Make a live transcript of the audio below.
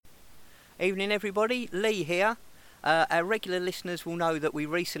Evening everybody, Lee here. Our regular listeners will know that we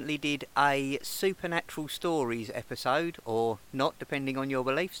recently did a Supernatural Stories episode, or not, depending on your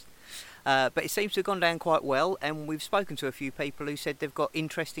beliefs. But it seems to have gone down quite well, and we've spoken to a few people who said they've got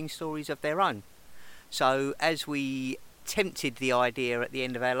interesting stories of their own. So as we tempted the idea at the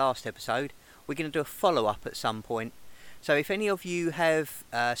end of our last episode, we're going to do a follow-up at some point. So if any of you have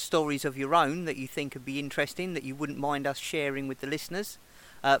stories of your own that you think would be interesting, that you wouldn't mind us sharing with the listeners,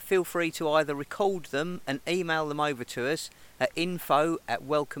 feel free to either record them and email them over to us at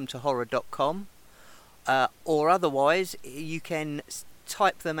info@welcometohorror.com, or otherwise you can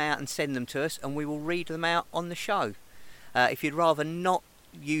type them out and send them to us and we will read them out on the show. If you'd rather not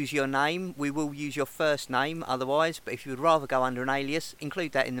use your name, we will use your first name otherwise, but if you would rather go under an alias,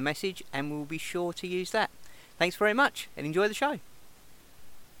 include that in the message and we'll be sure to use that. Thanks very much and enjoy the show.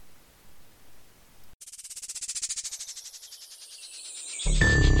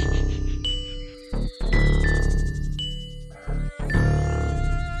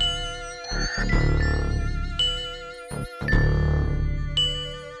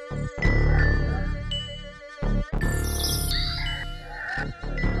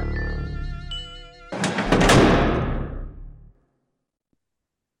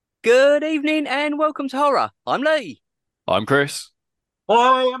 Good evening and welcome to Horror. I'm Lee. I'm Chris.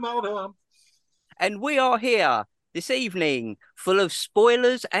 I am Adam. And we are here this evening full of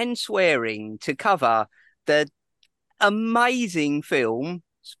spoilers and swearing to cover the amazing film,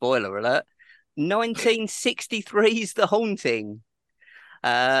 spoiler alert, 1963's The Haunting.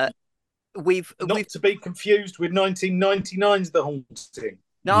 We've to be confused with 1999's The Haunting.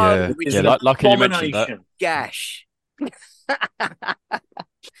 No, lucky you mentioned that. Gash.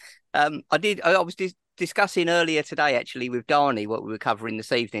 I was discussing earlier today actually with Darnie what we were covering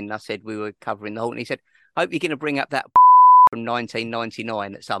this evening. I said we were covering The Haunting. He said, "I hope you're going to bring up that from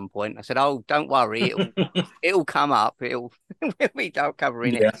 1999 at some point." I said, "Oh, don't worry, it'll come up. We'll be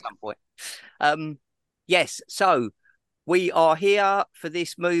covering it at some point." Yes, so we are here for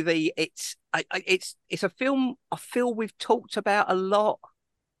this movie. It's a film I feel we've talked about a lot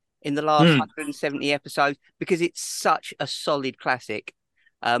in the last 170 episodes because it's such a solid classic.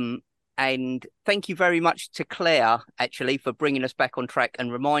 And thank you very much to Claire, actually, for bringing us back on track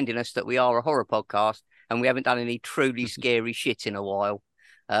and reminding us that we are a horror podcast and we haven't done any truly scary shit in a while.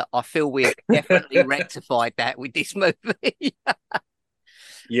 I feel we've definitely rectified that with this movie.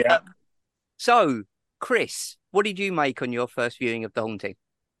 Yeah. So, Chris, what did you make on your first viewing of The Haunting?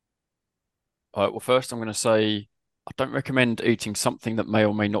 All right, well, first I'm going to say I don't recommend eating something that may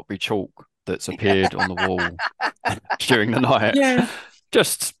or may not be chalk that's appeared on the wall during the night. Yeah.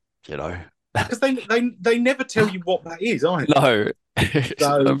 Just, because they never tell you what that is either. No.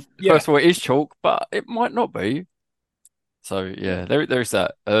 So, First of all, it is chalk, but it might not be. So yeah, there is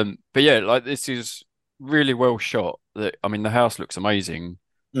that. But yeah, this is really well shot. The house looks amazing,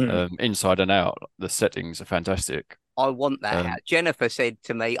 inside and out. The settings are fantastic. I want that house. Jennifer said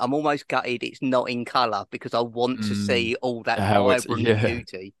to me, "I'm almost gutted it's not in colour because I want to see all that vibrant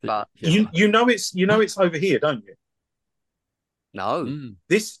beauty." But you know it's over here, don't you? No.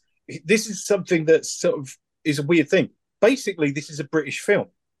 This is something that sort of is a weird thing. Basically, this is a British film.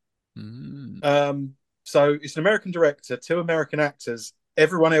 So it's an American director, 2 American actors,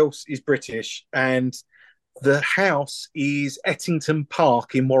 everyone else is British, and the house is Ettington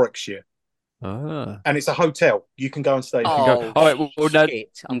Park in Warwickshire. And it's a hotel. You can go and stay there. Oh, all right,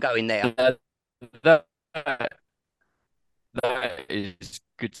 shit. I'm going there. That is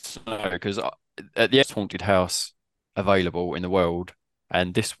good to know, because at the haunted house available in the world,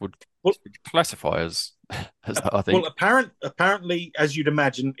 and this would classify as that, I think. Well, apparently, as you'd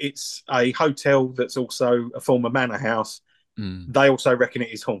imagine, it's a hotel that's also a former manor house. They also reckon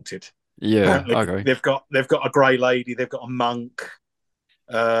it is haunted. Yeah, apparently, I agree. They've got a grey lady, they've got a monk,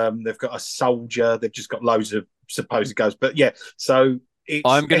 they've got a soldier, they've just got loads of supposed ghosts. But yeah, so it's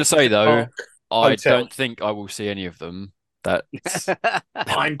I'm going to say though, I hotel. don't think I will see any of them. That's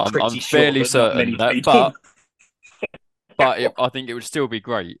I'm I'm sure fairly that certain not many that, people. but I think it would still be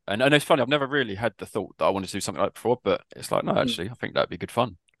great. And it's funny, I've never really had the thought that I wanted to do something like that before, but it's like, no, actually, I think that'd be good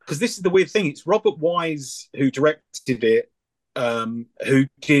fun. Because this is the weird thing. It's Robert Wise who directed it, who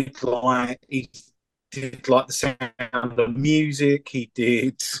did the Sound of Music. He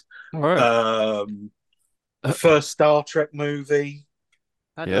did the first Star Trek movie.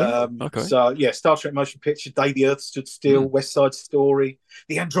 Okay. So yeah, Star Trek motion picture, Day the Earth Stood Still, West Side Story,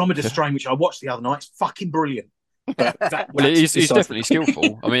 The Andromeda Strain, which I watched the other night. It's fucking brilliant. But he's definitely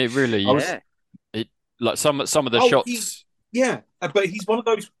skillful. I mean, it really is. Like some of the shots. But he's one of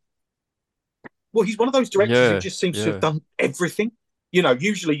those. Well, he's one of those directors who just seems to have done everything.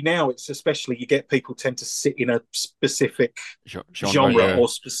 usually now it's especially you get people tend to sit in a specific genre or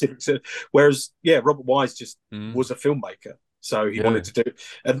specific. Whereas, Robert Wise just was a filmmaker, so he wanted to do.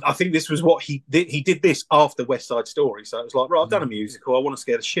 And I think this was what he did. He did this after West Side Story, so it was like, right, I've done a musical. I want to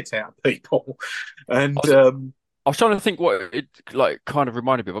scare the shit out of people. And I was trying to think what it like kind of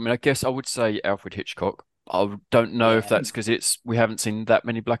reminded me of. I mean, I guess I would say Alfred Hitchcock. I don't know if that's because we haven't seen that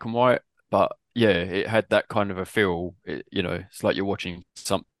many black and white, but yeah, it had that kind of a feel. It's like you're watching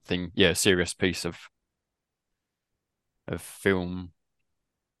something, serious piece of film.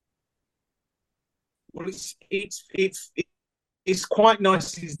 Well, it's quite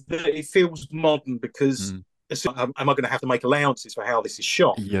nice is that it feels modern because am I going to have to make allowances for how this is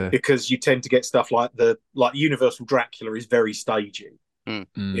shot? Yeah. Because you tend to get stuff like Universal Dracula is very stagey.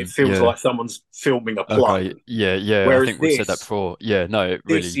 It feels like someone's filming a play. Okay. Yeah. Whereas I think we said that before. Yeah, no,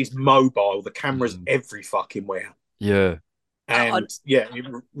 this is mobile. The camera's every fucking where. Yeah. And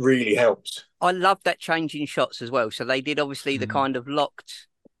it really helps. I love that change in shots as well. So they did obviously the kind of locked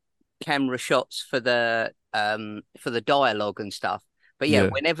camera shots for the dialogue and stuff. But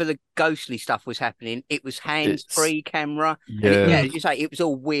whenever the ghostly stuff was happening, it was hands-free camera. Yeah. And as you say, it was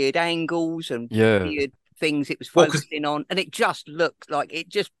all weird angles and weird things it was focusing on. And it just looked like it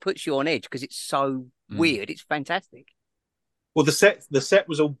just puts you on edge because it's so weird. It's fantastic. Well, the set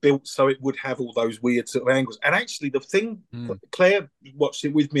was all built so it would have all those weird sort of angles. And actually, the thing Claire watched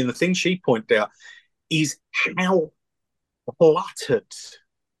it with me, and the thing she pointed out is how cluttered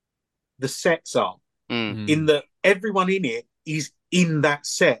the sets are. In that everyone in it is in that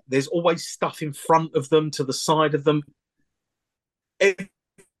set. There's always stuff in front of them, to the side of them.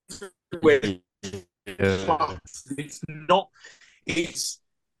 Everywhere.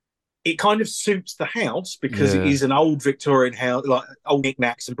 It kind of suits the house because it is an old Victorian house, like old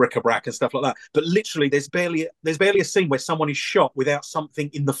knickknacks and bric-a-brac and stuff like that. But literally, there's barely a scene where someone is shot without something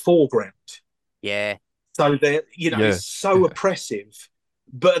in the foreground. Yeah. So it's so oppressive,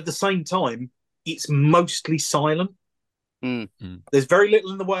 but at the same time, it's mostly silent. There's very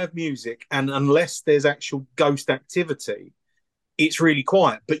little in the way of music, and unless there's actual ghost activity, it's really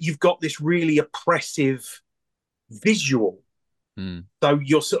quiet. But you've got this really oppressive visual. So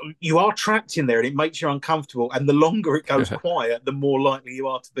you are trapped in there, and it makes you uncomfortable. And the longer it goes quiet, the more likely you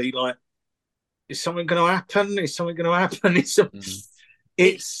are to be like, "Is something going to happen? Is something going to happen?"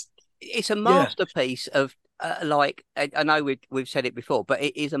 It's a masterpiece of I know we've said it before, but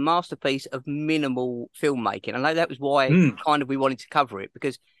it is a masterpiece of minimal filmmaking. I know that was why kind of we wanted to cover it,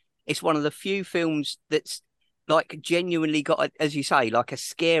 because it's one of the few films that's like genuinely got, as you say, like a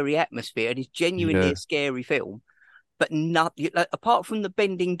scary atmosphere. It is genuinely a scary film. But not apart from the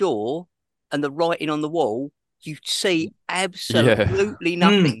bending door and the writing on the wall, you see absolutely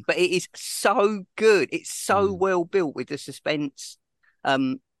nothing. But it is so good. It's so well built with the suspense.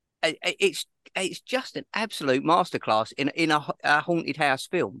 It's just an absolute masterclass in a haunted house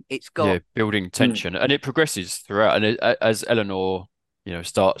film. It's got building tension, and it progresses throughout. And as Eleanor,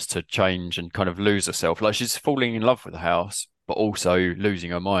 starts to change and kind of lose herself, like she's falling in love with the house, but also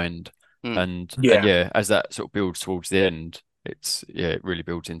losing her mind. And as that sort of builds towards the end, it really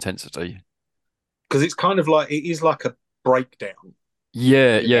builds intensity. Because it's kind of like, it is like a breakdown.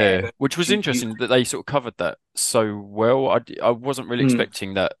 Which was interesting that they sort of covered that so well. I wasn't really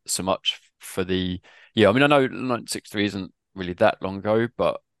expecting that so much for the. I mean, I know 1963 isn't really that long ago,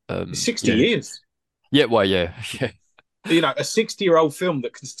 but 60 years. Yeah, well, yeah. A 60-year-old film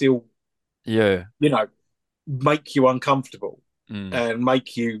that can still, make you uncomfortable. And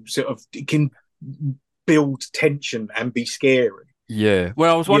make you can build tension and be scary. Yeah.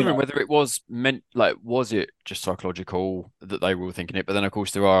 Well, I was wondering whether it was meant, like, was it just psychological that they were thinking it? But then, of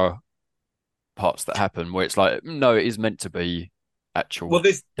course, there are parts that happen where it's like, no, it is meant to be actual. Well,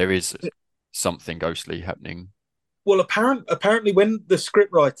 there is something ghostly happening. Well, apparently, when the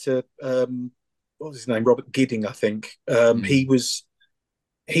scriptwriter, what was his name, Robert Gidding, I think,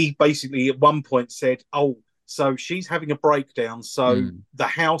 he basically at one point said, "Oh, so she's having a breakdown. So the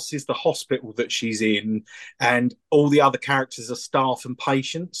house is the hospital that she's in, and all the other characters are staff and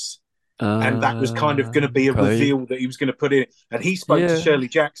patients." And that was kind of going to be a reveal that he was going to put in. And he spoke to Shirley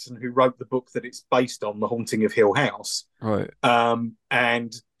Jackson, who wrote the book that it's based on, The Haunting of Hill House. Right.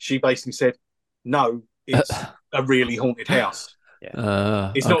 And she basically said, "No, it's a really haunted house.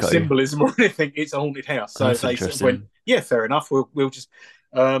 It's not symbolism or anything. It's a haunted house." So they sort of went, "Yeah, fair enough. We'll just."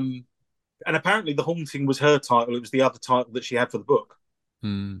 And apparently The Haunting was her title. It was the other title that she had for the book.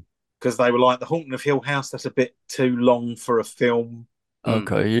 Because they were like, The Haunting of Hill House, that's a bit too long for a film.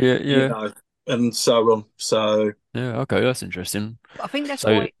 Okay, and so on. So okay, that's interesting. I think that's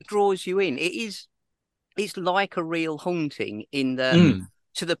why it draws you in. It is it's like a real haunting in that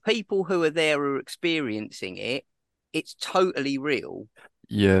to the people who are there who are experiencing it, it's totally real.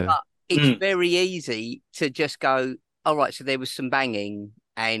 Yeah. But it's very easy to just go, all right, so there was some banging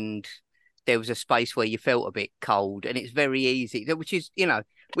and there was a space where you felt a bit cold, and it's very easy, which is, you know,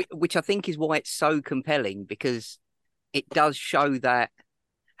 which I think is why it's so compelling, because it does show that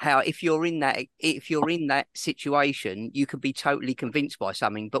how if you're in that situation, you could be totally convinced by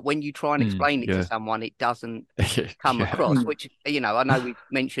something, but when you try and explain it to someone, it doesn't come across. Which, you know, I know we've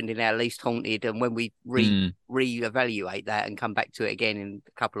mentioned in our least haunted, and when we re-evaluate that and come back to it again in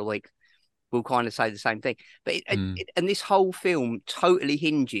a couple of weeks, we'll kind of say the same thing. But and this whole film totally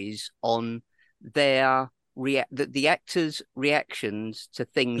hinges on the actors' reactions to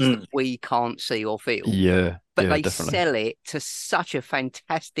things that we can't see or feel. Yeah, but they definitely sell it to such a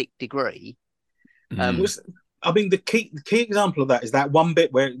fantastic degree. I mean, the key example of that is that one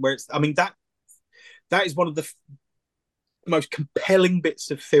bit where it's. I mean, that is one of the most compelling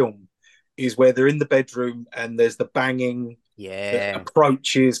bits of film, is where they're in the bedroom and there's the banging. Yeah,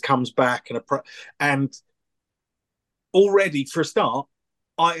 approaches, comes back, and already for a start,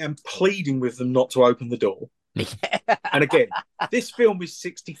 I am pleading with them not to open the door. And again, this film is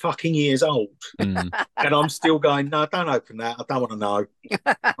 60 fucking years old, and I'm still going, no, don't open that. I don't want to know.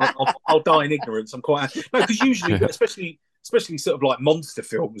 I'll die in ignorance. I'm quite because usually, especially sort of like monster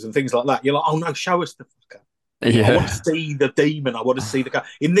films and things like that, you're like, oh no, show us the fucker. I want to see the demon. I want to see the guy.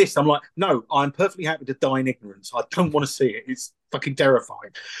 In this, I'm like, no, I'm perfectly happy to die in ignorance. I don't want to see it. It's fucking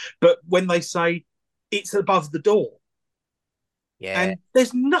terrifying. But when they say it's above the door, and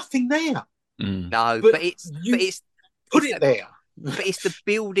there's nothing there. No, but it's put it there. But it's the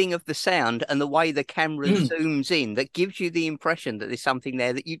building of the sound and the way the camera zooms in that gives you the impression that there's something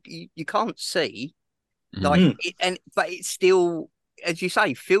there that you can't see. Like, but it still, as you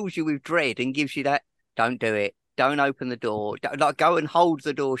say, fills you with dread and gives you that. Don't do it. Don't open the door. Like, go and hold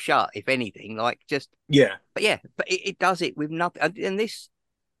the door shut, if anything. Like, just But it does it with nothing. And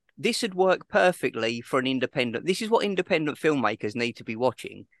this would work perfectly for an independent. This is what independent filmmakers need to be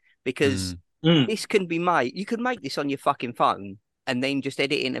watching, because this can be made. You could make this on your fucking phone and then just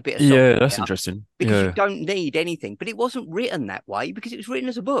edit in a bit of software. That's interesting. Because you don't need anything. But it wasn't written that way because it was written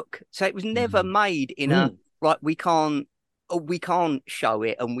as a book. So it was never made in a right. We can't show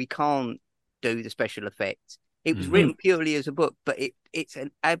it and we can't do the special effects. It was written purely as a book, but it's an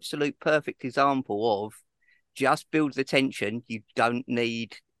absolute perfect example of just build the tension. You don't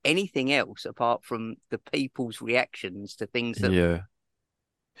need anything else apart from the people's reactions to things that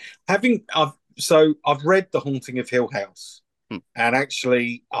I've read The Haunting of Hill House, and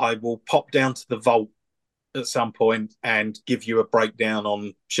actually I will pop down to the vault at some point and give you a breakdown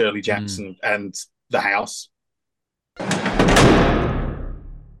on Shirley Jackson and the house.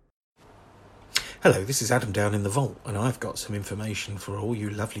 Hello, this is Adam down in the vault, and I've got some information for all you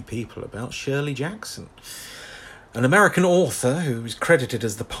lovely people about Shirley Jackson, an American author who is credited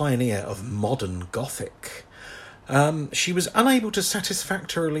as the pioneer of modern Gothic. She was unable to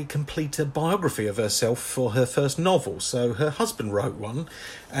satisfactorily complete a biography of herself for her first novel, so her husband wrote one,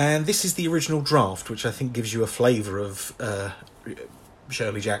 and this is the original draft, which I think gives you a flavour of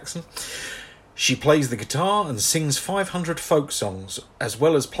Shirley Jackson. She plays the guitar and sings 500 folk songs, as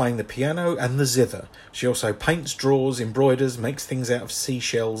well as playing the piano and the zither. She also paints, draws, embroiders, makes things out of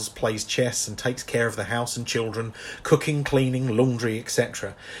seashells, plays chess and takes care of the house and children, cooking, cleaning, laundry,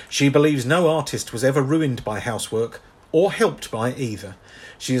 etc. She believes no artist was ever ruined by housework, or helped by either.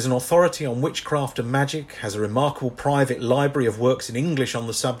 She is an authority on witchcraft and magic, has a remarkable private library of works in English on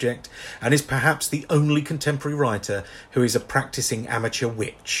the subject, and is perhaps the only contemporary writer who is a practising amateur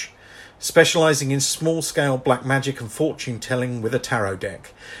witch. Specialising in small-scale black magic and fortune-telling with a tarot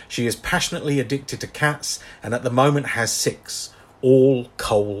deck. She is passionately addicted to cats and at the moment has 6, all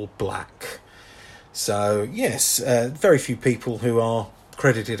coal black. So, yes, very few people who are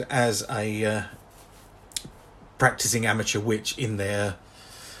credited as a practising amateur witch in their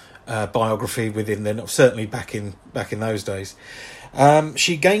biography within their, certainly back in those days.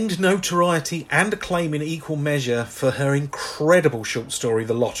 She gained notoriety and acclaim in equal measure for her incredible short story,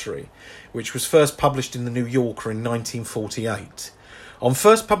 The Lottery, which was first published in The New Yorker in 1948. On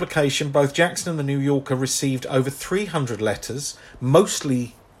first publication, both Jackson and The New Yorker received over 300 letters,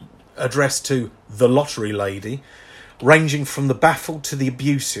 mostly addressed to the lottery lady, ranging from the baffled to the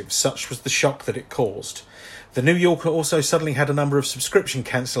abusive. Such was the shock that it caused. The New Yorker also suddenly had a number of subscription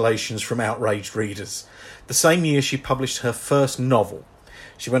cancellations from outraged readers. The same year she published her first novel.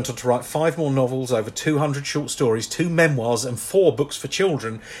 She went on to write 5 more novels, over 200 short stories, 2 memoirs and 4 books for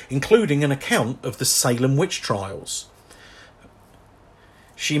children, including an account of the Salem witch trials.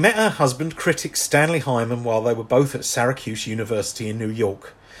 She met her husband, critic Stanley Hyman, while they were both at Syracuse University in New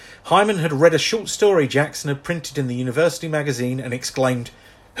York. Hyman had read a short story Jackson had printed in the university magazine and exclaimed,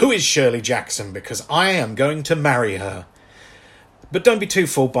 "Who is Shirley Jackson? Because I am going to marry her." But don't be too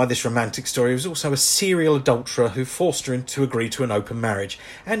fooled by this romantic story. He was also a serial adulterer who forced her to agree to an open marriage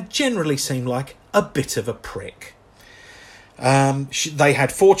and generally seemed like a bit of a prick. They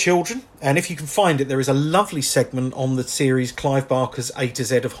had 4 children, and if you can find it, there is a lovely segment on the series Clive Barker's A to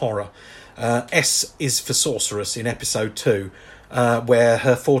Z of Horror. S is for Sorceress in episode 2, where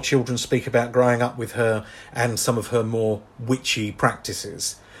her 4 children speak about growing up with her and some of her more witchy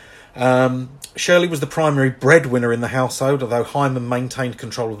practices. Shirley was the primary breadwinner in the household, although Hyman maintained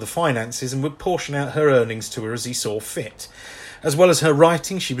control of the finances and would portion out her earnings to her as he saw fit. As well as her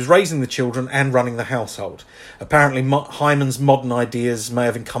writing, she was raising the children and running the household. Apparently, Hyman's modern ideas may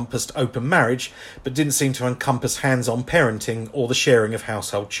have encompassed open marriage, but didn't seem to encompass hands-on parenting or the sharing of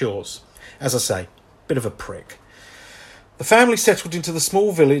household chores. As I say, bit of a prick. The family settled into the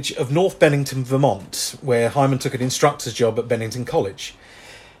small village of North Bennington, Vermont, where Hyman took an instructor's job at Bennington College.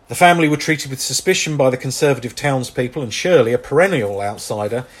 The family were treated with suspicion by the conservative townspeople, and Shirley, a perennial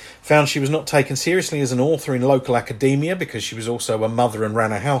outsider, found she was not taken seriously as an author in local academia because she was also a mother and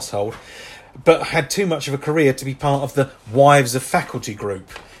ran a household, but had too much of a career to be part of the Wives of Faculty group,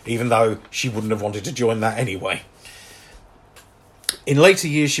 even though she wouldn't have wanted to join that anyway. In later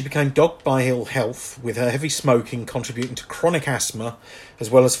years, she became dogged by ill health, with her heavy smoking contributing to chronic asthma,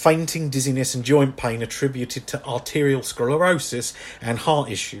 as well as fainting, dizziness and joint pain attributed to arterial sclerosis and heart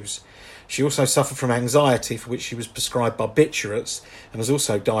issues. She also suffered from anxiety, for which she was prescribed barbiturates, and was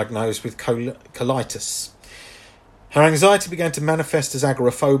also diagnosed with colitis. Her anxiety began to manifest as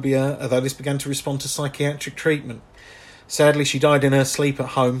agoraphobia, although this began to respond to psychiatric treatment. Sadly, she died in her sleep at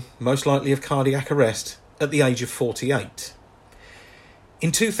home, most likely of cardiac arrest, at the age of 48.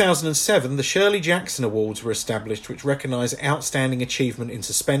 In 2007, the Shirley Jackson Awards were established, which recognise outstanding achievement in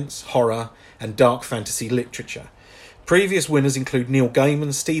suspense, horror and dark fantasy literature. Previous winners include Neil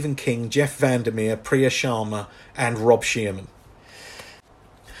Gaiman, Stephen King, Jeff Vandermeer, Priya Sharma and Rob Shearman.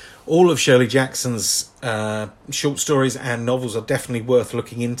 All of Shirley Jackson's short stories and novels are definitely worth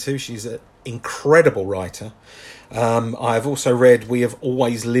looking into. She's an incredible writer. I've also read We Have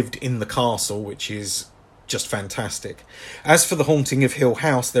Always Lived in the Castle, which is just fantastic. As for The Haunting of Hill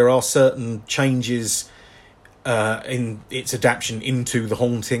House, there are certain changes in its adaptation into The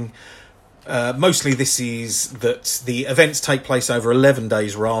Haunting. Mostly this is that the events take place over 11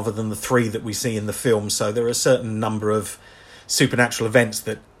 days rather than the 3 that we see in the film, so there are a certain number of supernatural events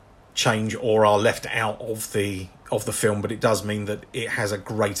that change or are left out of the film, but it does mean that it has a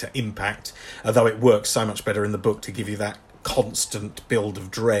greater impact, although it works so much better in the book to give you that constant build of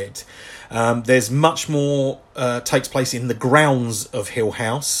dread. There's much more takes place in the grounds of Hill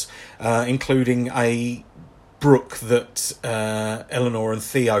House, including a brook that Eleanor and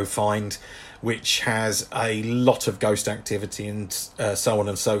Theo find, which has a lot of ghost activity and so on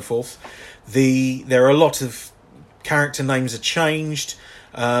and so forth. There are a lot of character names are changed.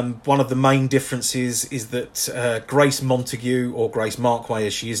 One of the main differences is that Grace Montague, or Grace Markway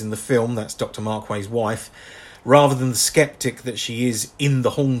as she is in the film, that's Dr Markway's wife, rather than the skeptic that she is in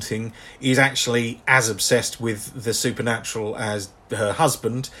The Haunting, is actually as obsessed with the supernatural as her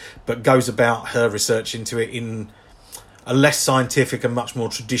husband, but goes about her research into it in a less scientific and much more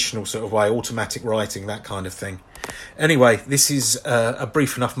traditional sort of way, automatic writing, that kind of thing. Anyway, this is a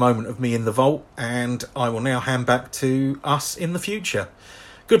brief enough moment of me in the vault, and I will now hand back to us in the future.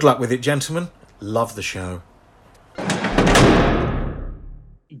 Good luck with it, gentlemen. Love the show.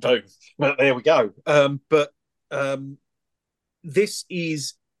 Boom. Well, there we go. This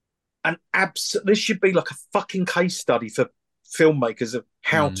is this should be like a fucking case study for filmmakers of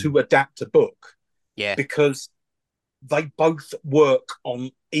how to adapt a book. Yeah. Because they both work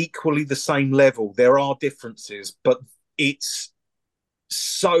on equally the same level. There are differences, but it's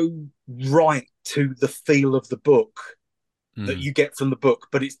so right to the feel of the book that you get from the book,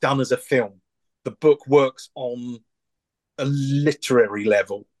 but it's done as a film. The book works on a literary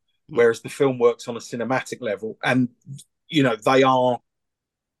level, whereas the film works on a cinematic level. And, you know, they are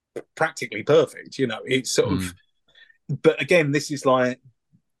practically perfect. You know, it's sort of... But again, this is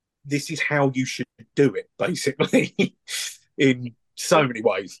how you should do it, basically, in so many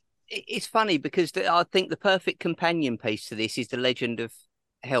ways. It's funny because I think the perfect companion piece to this is The Legend of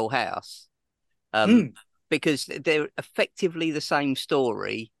Hill House. Because they're effectively the same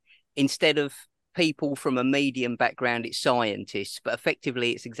story. Instead of people from a medium background, it's scientists, but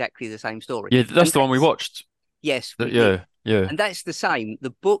effectively it's exactly the same story. Yeah, that's the one we watched. Yes, we Yeah, did. And that's the same.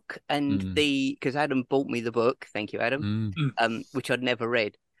 The book and Mm. because Adam bought me the book. Thank you, Adam. Which I'd never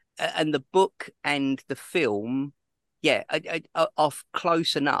read. And the book and the film, yeah, are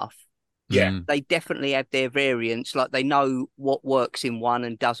close enough. Yeah. They definitely have their variants. Like they know what works in one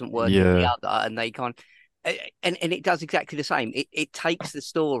and doesn't work in the other, and they can't. And it does exactly the same. It takes the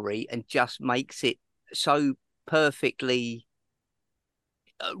story and just makes it so perfectly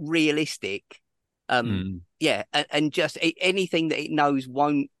realistic. Yeah, and just anything that it knows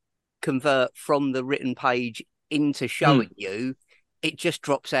won't convert from the written page into showing you, it just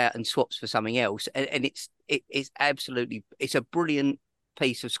drops out and swaps for something else. And it's absolutely, it's a brilliant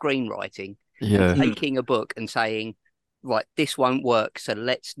piece of screenwriting. Yeah. Taking a book and saying, right, this won't work, so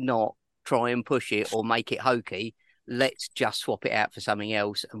let's not try and push it or make it hokey. Let's just swap it out for something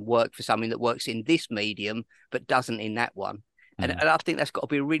else and work for something that works in this medium but doesn't in that one. And I think that's got to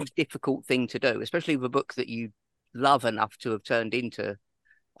be a really difficult thing to do, especially with a book that you love enough to have turned into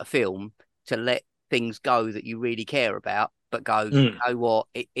a film, to let things go that you really care about, but go, you know what,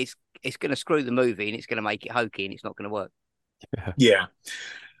 it's going to screw the movie and it's going to make it hokey and it's not going to work. Yeah.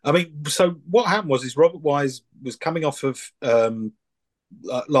 I mean, so what happened was Robert Wise was coming off of, like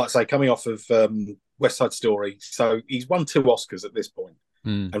I say, coming off of West Side Story. So he's won 2 Oscars at this point.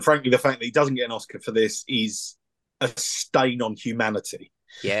 And frankly, the fact that he doesn't get an Oscar for this is a stain on humanity.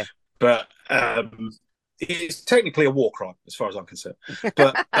 Yeah. But it's technically a war crime as far as I'm concerned.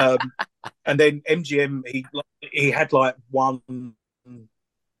 But and then MGM, he had like one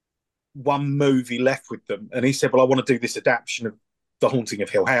movie left with them, and he said, well, I want to do this adaptation of The Haunting of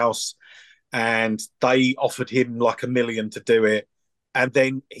Hill House, and they offered him like $1 million to do it. And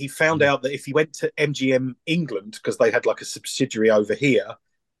then he found out that if he went to MGM England, because they had like a subsidiary over here,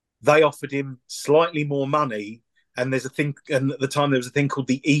 they offered him slightly more money. And there's a thing, and at the time there was a thing called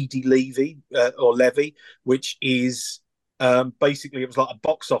the Edie Levy or levy, which is basically, it was like a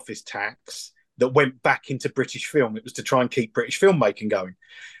box office tax that went back into British film. It was to try and keep British filmmaking going.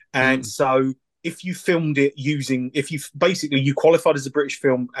 And so if you filmed it you qualified as a British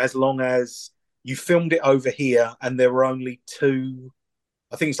film as long as you filmed it over here and there were only 2,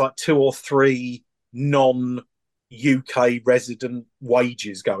 I think it's like 2 or 3 non-UK resident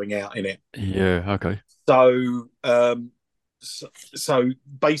wages going out in it. Yeah, okay. So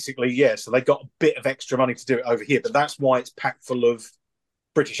basically, yeah, so they got a bit of extra money to do it over here, but that's why it's packed full of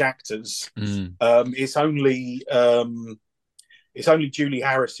British actors. It's only Julie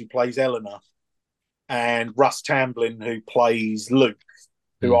Harris who plays Eleanor and Russ Tamblyn who plays Luke,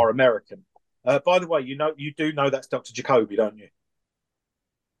 who are American. By the way, you do know that's Dr. Jacoby, don't you?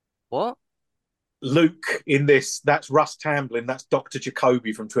 What? Luke in this, that's Russ Tamblyn, that's Dr.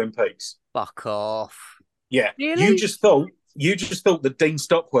 Jacoby from Twin Peaks. Fuck off. Yeah. Really? You just thought that Dean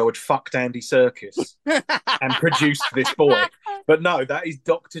Stockwell had fucked Andy Serkis and produced this boy. But no, that is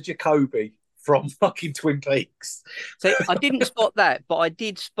Dr. Jacoby from fucking Twin Peaks. So I didn't spot that, but I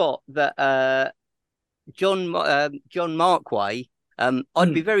did spot that John Markway.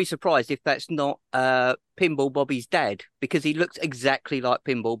 I'd be very surprised if that's not Pinball Bobby's dad, because he looks exactly like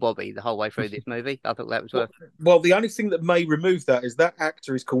Pinball Bobby the whole way through this movie. I thought that was worth it. Well, the only thing that may remove that is that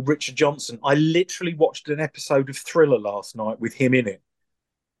actor is called Richard Johnson. I literally watched an episode of Thriller last night with him in it.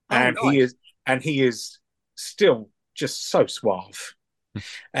 And nice. he is still just so suave.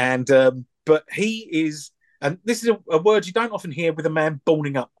 And but he is, and this is a word you don't often hear with a man born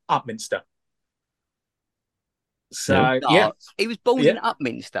in Upminster. So yeah, he was born in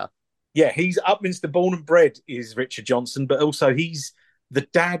Upminster. Yeah, he's Upminster born and bred is Richard Johnson, but also he's the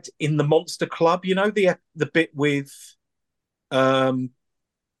dad in the Monster Club. You know the bit with Donald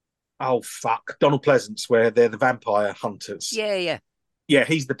Pleasance, where they're the vampire hunters. Yeah.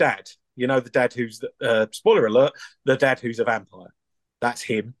 He's the dad. You know, the dad who's the spoiler alert, the dad who's a vampire. That's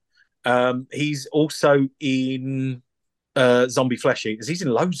him. He's also in Zombie Flesh Eaters. He's in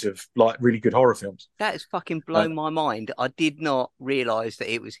loads of like really good horror films. That has fucking blown my mind. I did not realise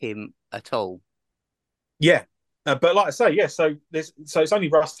that it was him at all. Yeah. But like I say, yeah, so it's only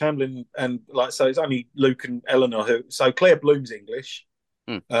Russ Tamblyn and it's only Luke and Eleanor who. So Claire Bloom's English,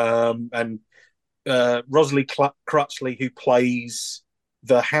 and Rosalie Crutchley, who plays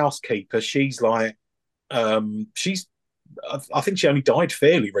the housekeeper. She's like, I think she only died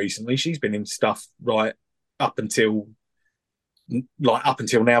fairly recently. She's been in stuff right up until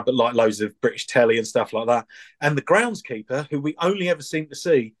now, but like loads of British telly and stuff like that. And the groundskeeper, who we only ever seem to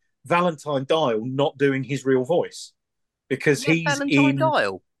see Valentine Dial not doing his real voice, because he's Valentine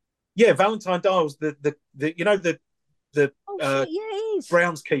Dial. Yeah, Valentine Dial's the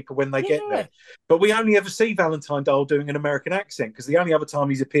groundskeeper when they get there. But we only ever see Valentine Dial doing an American accent, because the only other time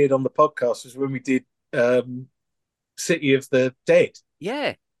he's appeared on the podcast was when we did City of the Dead.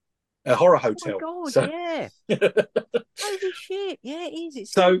 Yeah. A horror Oh hotel. my God, So, yeah. Holy shit. Yeah, it is.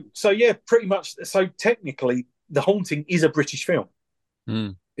 It's so yeah, pretty much. So technically, The Haunting is a British film.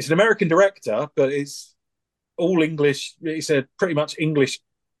 Mm. It's an American director, but it's all English. It's a pretty much English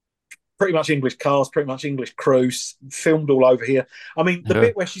cast, pretty much English crew, filmed all over here. I mean, the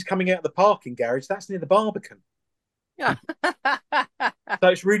bit where she's coming out of the parking garage, that's near the Barbican. yeah. So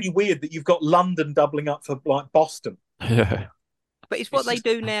it's really weird that you've got London doubling up for like Boston. Yeah. But it's what they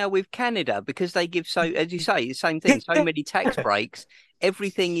do now with Canada, because they give, so, as you say, the same thing, so many tax breaks.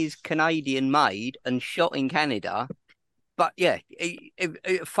 Everything is Canadian made and shot in Canada. But yeah,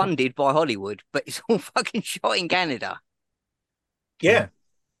 funded by Hollywood, but it's all fucking shot in Canada. Yeah.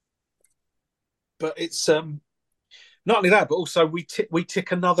 But it's not only that, but also we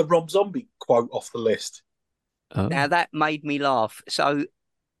tick another Rob Zombie quote off the list. Oh. Now that made me laugh. So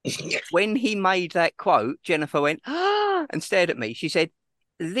when he made that quote, Jennifer went, ah, and stared at me. She said,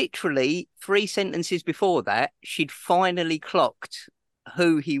 literally 3 sentences before that, she'd finally clocked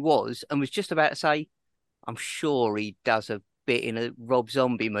who he was and was just about to say, I'm sure he does a bit in a Rob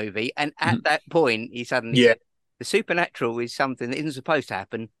Zombie movie. And at that point, he suddenly said, the supernatural is something that isn't supposed to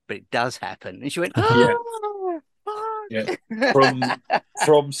happen, but it does happen. And she went, oh, yeah.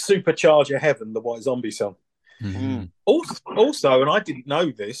 From Supercharger Heaven, the White Zombie song. Mm. Also, and I didn't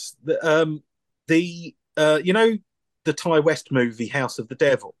know this, that you know the Ty West movie House of the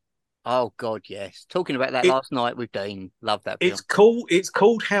Devil. Oh God, yes. Talking about that last night with Dean. Love that film. It's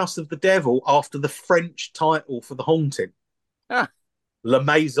called House of the Devil after the French title for The Haunting. La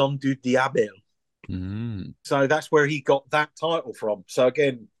Maison du Diable. Mm. So that's where he got that title from. So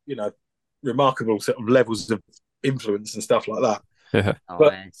again, you know, remarkable sort of levels of influence and stuff like that. Yeah.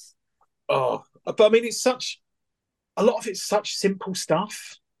 But I mean, a lot of it's such simple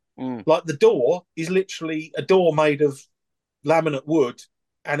stuff. Mm. Like the door is literally a door made of laminate wood,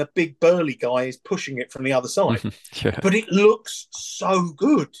 and a big burly guy is pushing it from the other side. Yeah. But it looks so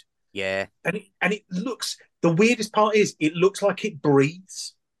good. Yeah. And it looks, the weirdest part is it looks like it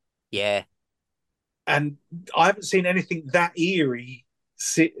breathes. Yeah. And I haven't seen anything that eerie,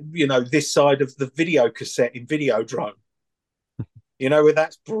 you know, this side of the video cassette in Videodrome. You know, where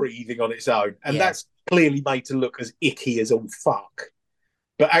that's breathing on its own. And that's clearly made to look as icky as all fuck.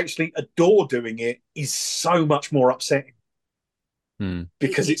 But actually, a door doing it is so much more upsetting.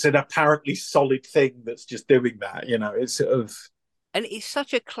 Because it's an apparently solid thing that's just doing that. You know, it's sort of... And it's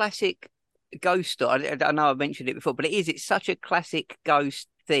such a classic ghost story. I know I mentioned it before, but it's such a classic ghost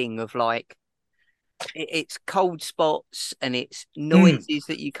thing of like, it's cold spots and it's noises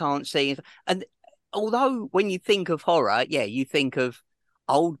that you can't see. And although when you think of horror, you think of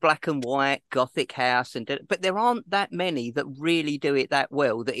old black and white gothic house, but there aren't that many that really do it that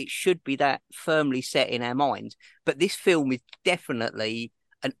well, that it should be that firmly set in our minds. But this film is definitely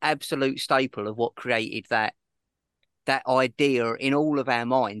an absolute staple of what created that idea in all of our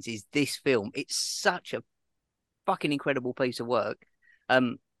minds. Is this film? It's such a fucking incredible piece of work.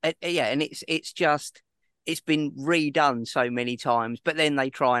 And it's been redone so many times, but then they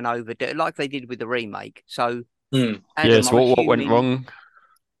try and overdo it like they did with the remake. So Adam, so what went wrong?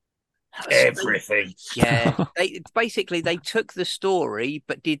 Everything. Yeah, they took the story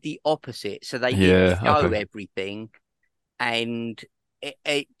but did the opposite. So they didn't show everything, and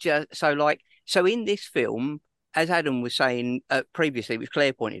it just so in this film, as Adam was saying previously, which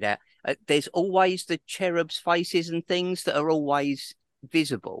Claire pointed out, there's always the cherubs' faces and things that are always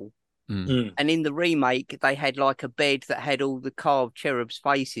visible. And in the remake, they had like a bed that had all the carved cherubs'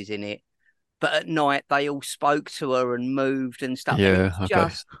 faces in it, but at night they all spoke to her and moved and stuff. Yeah,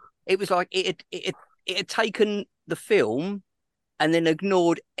 and it was like it had taken the film and then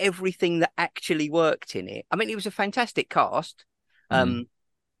ignored everything that actually worked in it. I mean, it was a fantastic cast. Liam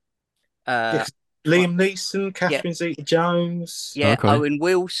Neeson, Catherine Zeta-Jones, Owen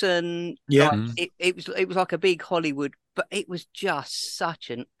Wilson. Yeah, it was like a big Hollywood, but it was just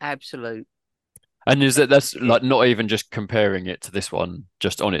such an absolute. And that's like not even just comparing it to this one,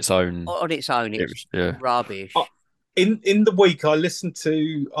 just on its own. On its own, it was rubbish. In the week, I listened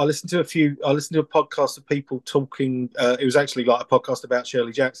to a podcast of people talking. It was actually like a podcast about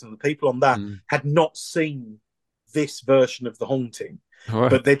Shirley Jackson. The people on that had not seen this version of The Haunting,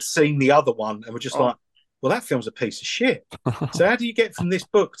 but they'd seen the other one and were just like, well, that film's a piece of shit. So how do you get from this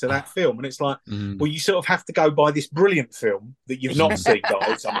book to that film? And it's like, well, you sort of have to go by this brilliant film that you've not seen,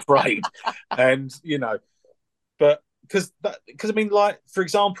 guys, I'm afraid. And, you know, but because I mean, like, for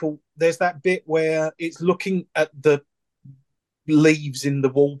example, there's that bit where it's looking at the leaves in the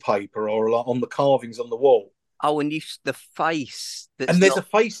wallpaper or like on the carvings on the wall. Oh, and the face. And there's a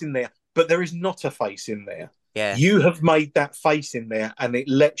face in there. but there is not a face in there. Yeah. You have made that face in there, and it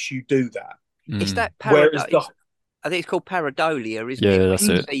lets you do that. It's that Whereas I think it's called pareidolia, isn't Yeah, it? that's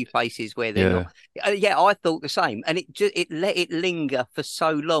When you it. see faces where they're not. Yeah, I thought the same, and it let it linger for so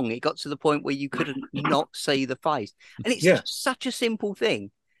long. It got to the point where you couldn't not see the face, and it's just such a simple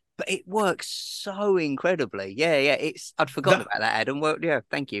thing, but it works so incredibly. Yeah, I'd forgotten about that, Adam. Well, yeah,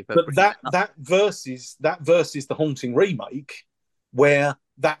 thank you. But that versus the Haunting remake, where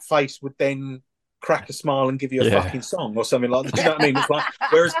that face would then crack a smile and give you a fucking song or something like that. Do you know what I mean? It's like,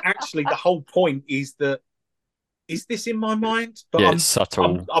 whereas actually the whole point is that, is this in my mind? But it's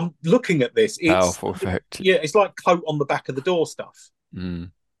subtle. I'm looking at this. It's powerful effect. Yeah, it's like coat on the back of the door stuff.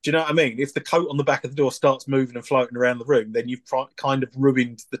 Mm. Do you know what I mean? If the coat on the back of the door starts moving and floating around the room, then you've kind of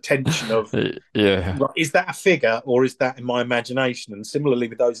ruined the tension of, is that a figure or is that in my imagination? And similarly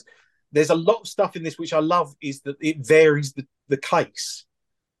with those, there's a lot of stuff in this which I love, is that it varies the case,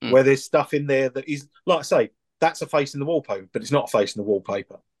 where there's stuff in there that is, like I say, that's a face in the wallpaper, but it's not a face in the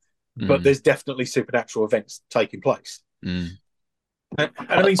wallpaper. But there's definitely supernatural events taking place. And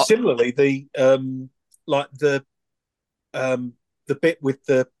I mean, similarly, the bit with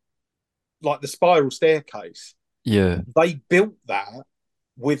the spiral staircase. Yeah, they built that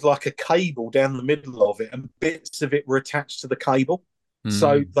with like a cable down the middle of it, and bits of it were attached to the cable.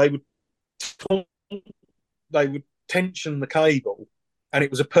 So they would tension the cable, and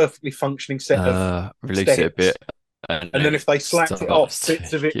it was a perfectly functioning set of release stairs. it a bit. And then if they slacked it off,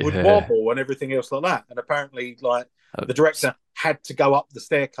 bits of it would wobble and everything else like that. And apparently, like, the director had to go up the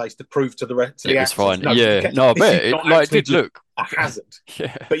staircase to prove to the actors, it's fine. No, I bet it did look a hazard.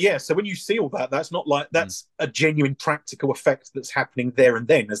 But so when you see all that, that's not like, that's a genuine practical effect that's happening there and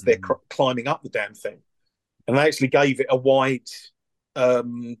then as they're climbing up the damn thing. And they actually gave it a wide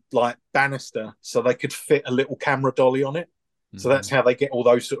like banister so they could fit a little camera dolly on it. So that's how they get all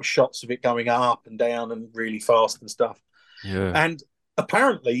those sort of shots of it going up and down and really fast and stuff. And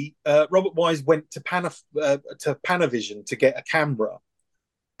apparently, Robert Wise went to Panavision to get a camera,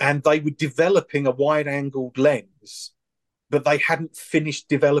 and they were developing a wide-angled lens, but they hadn't finished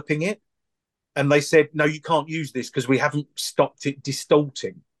developing it. And they said, no, you can't use this because we haven't stopped it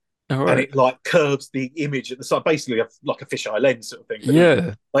distorting. And it like curves the image at the side, basically like a fisheye lens sort of thing.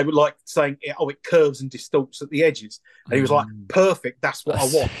 But they were like saying, it curves and distorts at the edges. And he was like, perfect, that's what I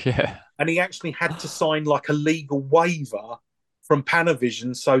want. And he actually had to sign like a legal waiver from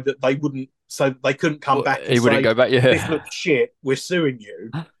Panavision so that they couldn't come back and he wouldn't go back. This looks shit, we're suing you.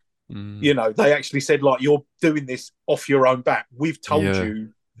 You know, they actually said, like, you're doing this off your own back. We've told you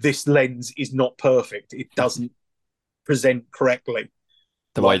this lens is not perfect. It doesn't present correctly.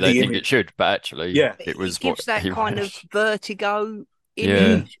 The way they think it should, but actually, it was it gives that kind of vertigo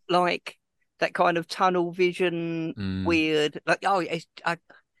image, like that kind of tunnel vision, weird. Like, I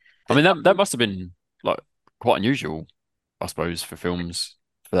mean, that must have been like quite unusual, I suppose, for films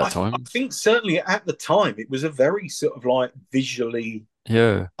for that time. I think certainly at the time it was a very sort of like visually.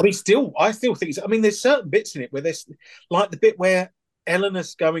 I mean, I still think. I mean, there's certain bits in it where there's like the bit where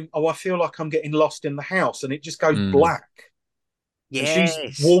Eleanor's going, "Oh, I feel like I'm getting lost in the house," and it just goes black. Yes.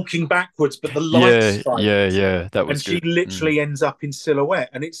 And she's walking backwards, but the lights that was and good. She literally ends up in silhouette,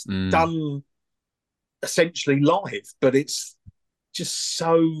 and it's done essentially live, but it's just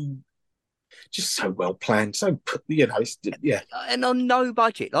so well planned. So, you know, and on no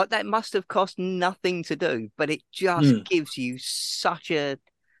budget. Like, that must have cost nothing to do, but it just gives you such a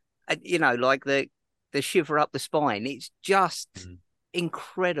you know, like the shiver up the spine. It's just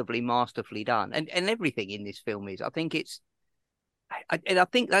incredibly masterfully done, and everything in this film is. I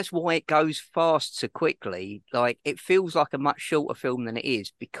think that's why it goes fast so quickly. Like, it feels like a much shorter film than it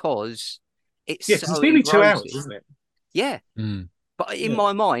is because it's it's nearly 2 hours, isn't it? Yeah. But in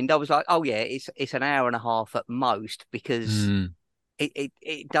my mind, I was like, oh yeah, it's an hour and a half at most, because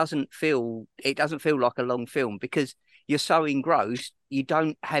it doesn't feel like a long film because you're so engrossed, you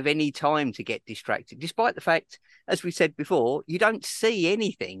don't have any time to get distracted. Despite the fact, as we said before, you don't see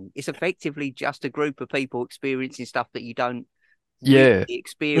anything. It's effectively just a group of people experiencing stuff that you don't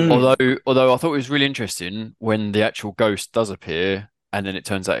experience. Although I thought it was really interesting when the actual ghost does appear and then it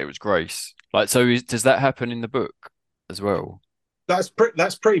turns out it was Grace. Like, so does that happen in the book as well? That's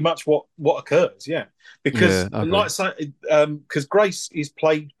pretty much what occurs, because because Grace is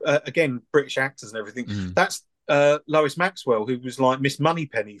played again, British actors and everything. That's Lois Maxwell, who was like Miss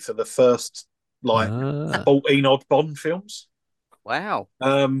Moneypenny for the first 14 odd Bond films. Wow.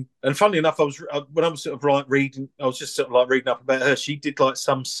 And funnily enough, when I was sort of like reading, I was just sort of like reading up about her. She did like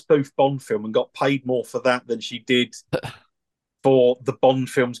some spoof Bond film and got paid more for that than she did for the Bond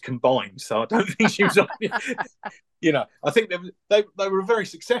films combined. So I don't think she was on. I think they were a very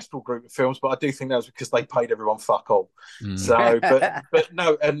successful group of films, but I do think that was because they paid everyone fuck all. So, but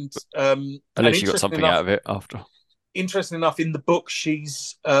no, and unless you got something out of it after. Interesting enough, in the book,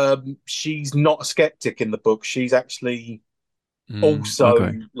 she's not a skeptic. In the book, she's actually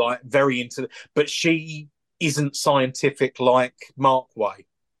also like very into, but she isn't scientific like Markway.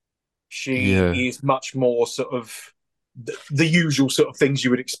 She is much more sort of the usual sort of things you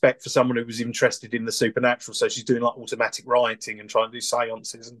would expect for someone who was interested in the supernatural. So she's doing like automatic writing and trying to do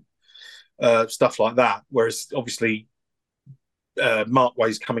seances and stuff like that. Whereas obviously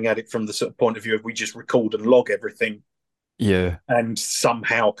Markway's coming at it from the sort of point of view of we just record and log everything, and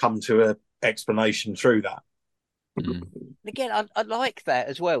somehow come to an explanation through that. Again, I like that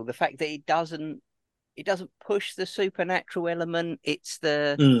as well. The fact that it doesn't push the supernatural element. It's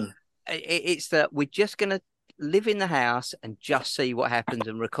it's that we're just going to live in the house and just see what happens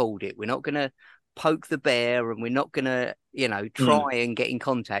and record it. We're not going to poke the bear, and we're not going to, try and get in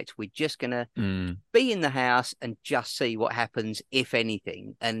contact. We're just going to be in the house and just see what happens, if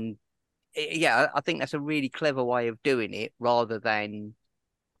anything. And I think that's a really clever way of doing it, rather than,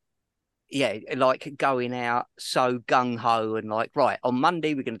 like going out so gung-ho and like, right, on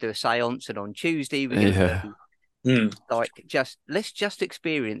Monday we're going to do a seance, and on Tuesday we're going to do let's just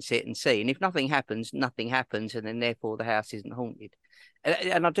experience it and see. And if nothing happens, nothing happens, and then therefore the house isn't haunted.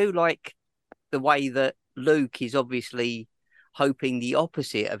 And I do like the way that Luke is obviously hoping the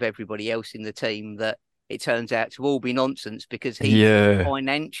opposite of everybody else in the team, that it turns out to all be nonsense, because he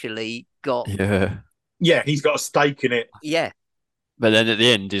financially got he's got a stake in it. But then at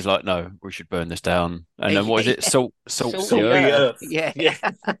the end he's like, no, we should burn this down. And then what is it? Salt the earth. Yeah.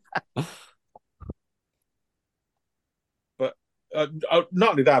 Not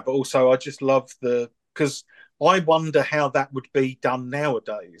only that, but also I just love because I wonder how that would be done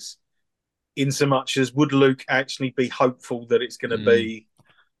nowadays, in so much as would Luke actually be hopeful that it's going to be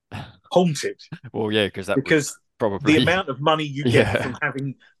haunted? Well, because probably the amount of money you get from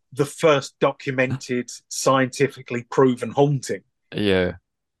having the first documented, scientifically proven haunting.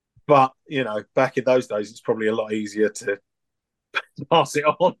 But back in those days, it's probably a lot easier to pass it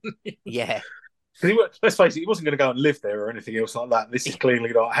on. Let's face it, he wasn't going to go and live there or anything else like that. This is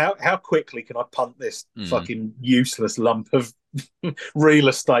clearly like, how quickly can I punt this fucking useless lump of real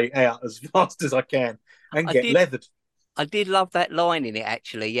estate out as fast as I can and get leathered? I did love that line in it,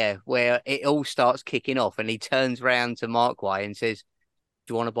 actually, where it all starts kicking off and he turns round to Markway and says,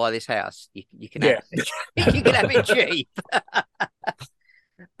 do you want to buy this house? You can have it. You can have it cheap.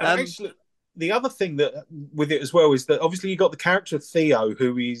 Actually, the other thing that with it as well is that obviously you got the character of Theo,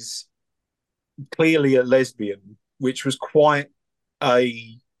 who is clearly a lesbian, which was quite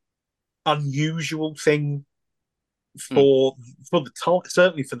a unusual thing for the time,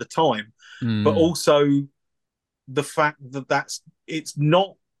 certainly for the time, but also the fact that it's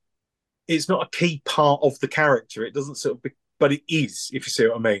not a key part of the character. It doesn't sort of but it is, if you see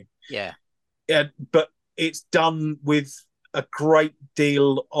what I mean. Yeah, but it's done with a great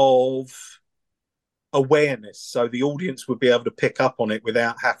deal of awareness, so the audience would be able to pick up on it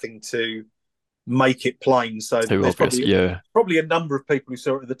without having to make it plain. So there's probably a number of people who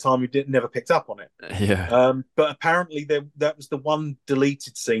saw it at the time who never picked up on it. But apparently that was the one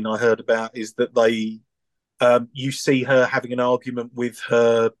deleted scene I heard about, is that they you see her having an argument with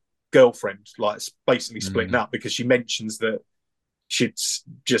her girlfriend, like basically splitting up, because she mentions that she'd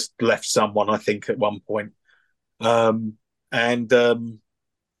just left someone, I think, at one point. But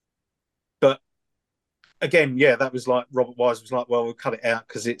again, that was like Robert Wise was like, well, we'll cut it out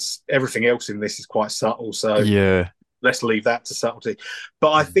because it's everything else in this is quite subtle. So let's leave that to subtlety.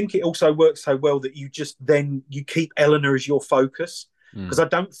 But I think it also works so well that you keep Eleanor as your focus, because I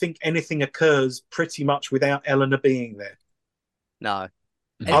don't think anything occurs pretty much without Eleanor being there. No.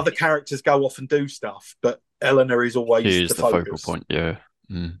 Other characters go off and do stuff, but Eleanor is always the focal point.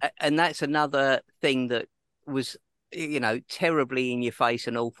 And that's another thing that was, terribly in your face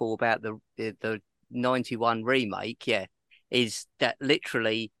and awful about the 91 remake, is that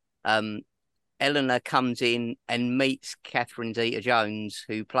literally Eleanor comes in and meets Catherine Zeta-Jones,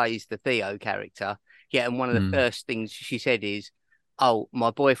 who plays the Theo character. And one of the first things she said is, oh, my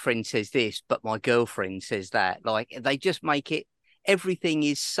boyfriend says this, but my girlfriend says that. Like, they just make it, everything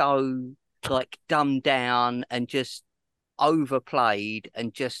is so like dumbed down and just overplayed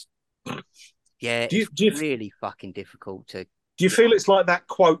and just, really fucking difficult to. Do you feel it's like that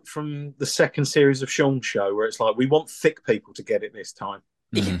quote from the second series of Sean Show, where it's like, we want thick people to get it this time?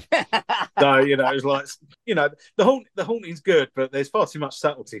 So, it's like, the haunting's good, but there's far too much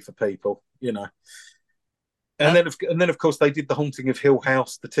subtlety for people, And then of course they did The Haunting of Hill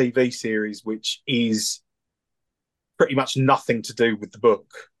House, the TV series, which is pretty much nothing to do with the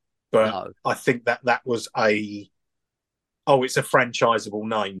book. But no. I think that was it's a franchisable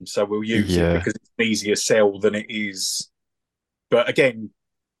name, so we'll use it because it's an easier sell than it is. But again,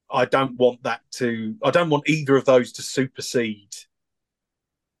 I don't want either of those to supersede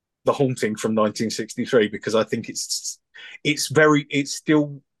The Haunting from 1963, because I think it's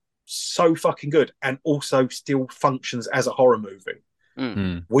still so fucking good and also still functions as a horror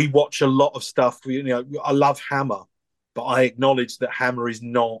movie. We watch a lot of stuff. I love Hammer, but I acknowledge that Hammer is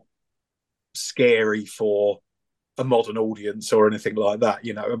not scary for a modern audience or anything like that.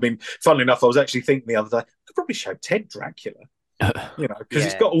 I mean, funnily enough, I was actually thinking the other day, I could probably show Ted Dracula, because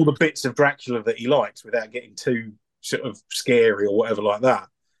it's got all the bits of Dracula that he likes without getting too sort of scary or whatever like that.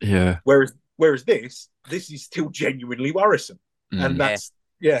 Yeah. Whereas this is still genuinely worrisome. And that's,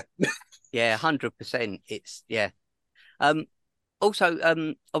 yeah. Yeah, 100%. It's,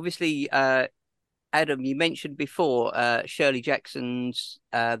 also, obviously, Adam, you mentioned before Shirley Jackson's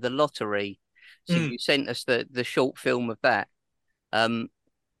The Lottery. So you sent us the short film of that.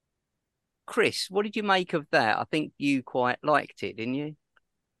 Chris, what did you make of that? I think you quite liked it, didn't you?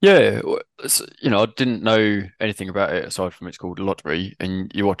 Yeah, I didn't know anything about it aside from it's called Lottery,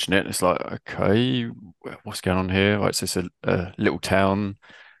 and you're watching it, and it's like, okay, what's going on here? Like, it's just a little town.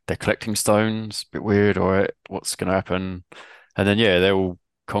 They're collecting stones, a bit weird. All right, what's going to happen? And then they all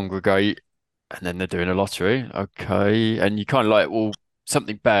congregate, and then they're doing a lottery. Okay, and you kind of like, well,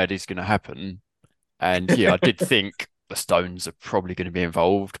 something bad is going to happen. And I did think the stones are probably going to be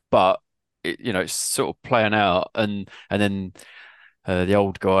involved, but it's sort of playing out, and then the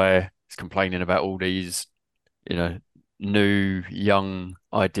old guy is complaining about all these, new young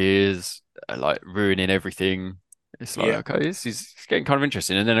ideas, like ruining everything. It's like, okay, it's getting kind of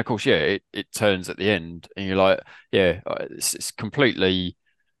interesting. And then of course, it turns at the end, and you're like, it's completely,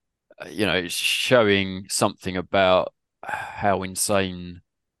 it's showing something about how insane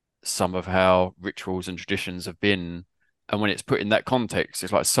some of how rituals and traditions have been. And when it's put in that context,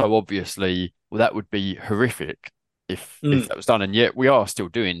 it's like, so obviously, well, that would be horrific if that was done. And yet we are still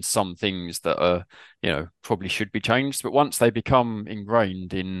doing some things that are, probably should be changed. But once they become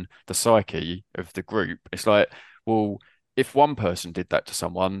ingrained in the psyche of the group, it's like, well, if one person did that to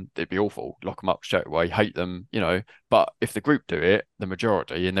someone, it'd be awful. Lock them up straight away, hate them, But if the group do it, the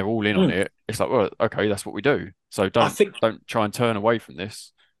majority, and they're all in on it, it's like, well, okay, that's what we do. So don't try and turn away from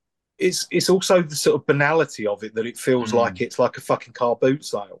this. It's also the sort of banality of it that it feels like it's like a fucking car boot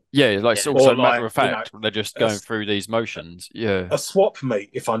sale. Yeah, like it's also matter of fact. They're just going through these motions. Yeah, a swap meet.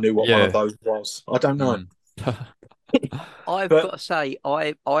 If I knew what one of those was, I don't know. I've got to say,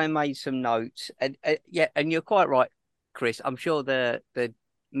 I made some notes, and and you're quite right, Chris. I'm sure the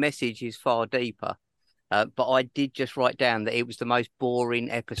message is far deeper, but I did just write down that it was the most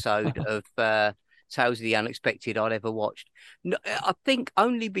boring episode of Tales of the Unexpected I'd ever watched. No, I think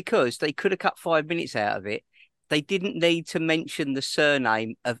only because they could have cut 5 minutes out of it. They didn't need to mention the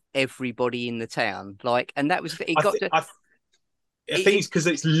surname of everybody in the town, and that was it. I think it's because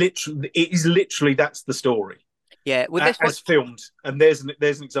it is literally that's the story. Yeah, well, as filmed, and there's an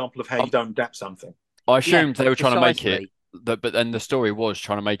example of how you don't adapt something. I assumed they were trying to make it, but then the story was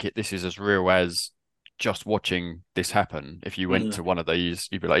trying to make it. This is as real as just watching this happen. If you went to one of these,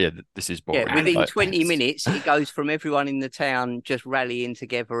 you'd be like, this is boring. Yeah, within 20 minutes, it goes from everyone in the town just rallying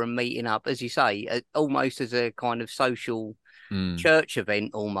together and meeting up, as you say, almost as a kind of social church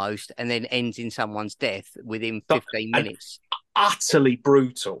event almost, and then ends in someone's death within 15 minutes. Utterly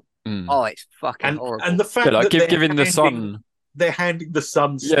brutal. Oh, it's fucking horrible. And the fact that giving the son... They're handing the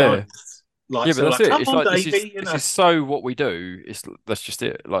son stones. But that's it. It's like, Davey, this is so what we do. That's just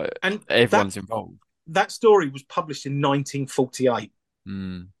it. Like, and everyone's involved. That story was published in 1948,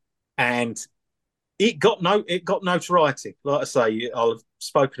 and it got notoriety. Like I say, I'll have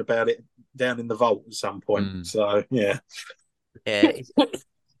spoken about it down in the vault at some point. So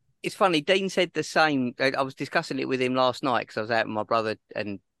it's funny. Dean said the same. I was discussing it with him last night because I was out with my brother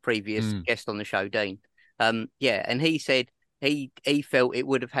and previous guest on the show, Dean. And he said he felt it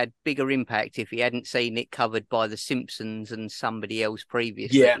would have had bigger impact if he hadn't seen it covered by The Simpsons and somebody else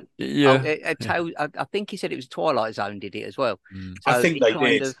previously. I think he said it was Twilight Zone did it as well. So I think they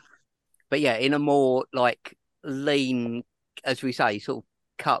did. But in a more like lean, as we say, sort of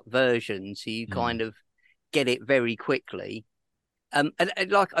cut version, so you kind of get it very quickly. And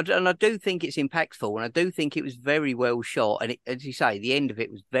I do think it's impactful, and I do think it was very well shot. And as you say, the end of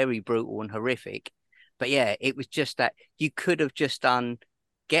it was very brutal and horrific. But it was just that you could have just done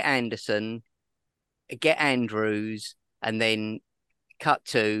get Anderson, get Andrews, and then cut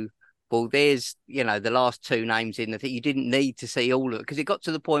to well, there's, you know, the last two names in the thing. You didn't need to see all of it because it got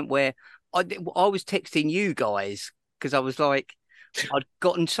to the point where I was texting you guys because I was like, I'd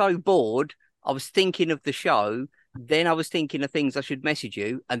gotten so bored. I was thinking of the show. Then I was thinking of things I should message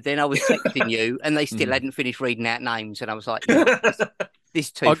you. And then I was texting you and they still hadn't finished reading out names. And I was like, no,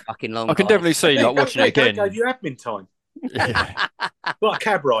 this too fucking long. I can definitely see like watching it again. Gave you admin time. Yeah. Like a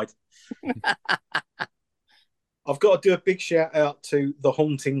cab ride. I've got to do a big shout out to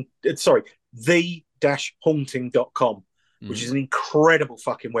the-haunting.com, which is an incredible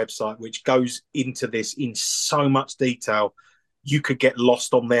fucking website which goes into this in so much detail. You could get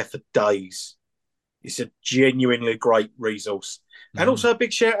lost on there for days. It's a genuinely great resource. And also a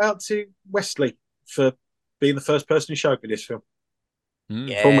big shout out to Wesley for being the first person who showed me this film.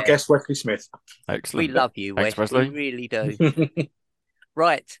 Yeah. Former guest Wesley Smith. Excellent. We love you, Thanks, Wesley. Wesley. We really do.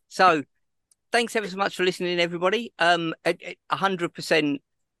 Right. So thanks ever so much for listening, everybody. 100%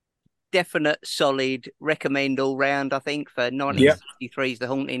 definite, solid, recommend all round, I think, for 1963's The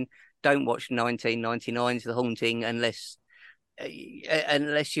Haunting. Don't watch 1999's The Haunting unless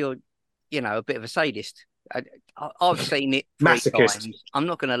you're, you know, a bit of a sadist. I've seen it 3 Masochist. times. I'm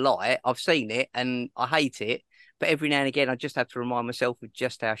not going to lie. I've seen it and I hate it. But every now and again, I just have to remind myself of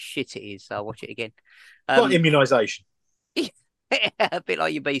just how shit it is. So I'll watch it again. Like immunisation. A bit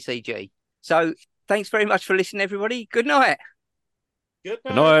like your BCG. So thanks very much for listening, everybody. Good night. Good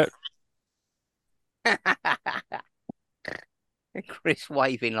night. Good night. Chris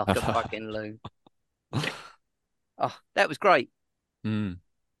waving like a fucking loon. Oh, that was great.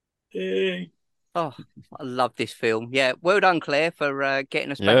 Hey. Oh, I love this film. Yeah, well done, Claire, for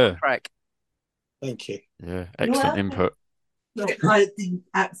getting us back on track. Thank you. Yeah, excellent input. No, I did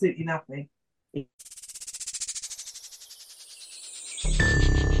absolutely nothing.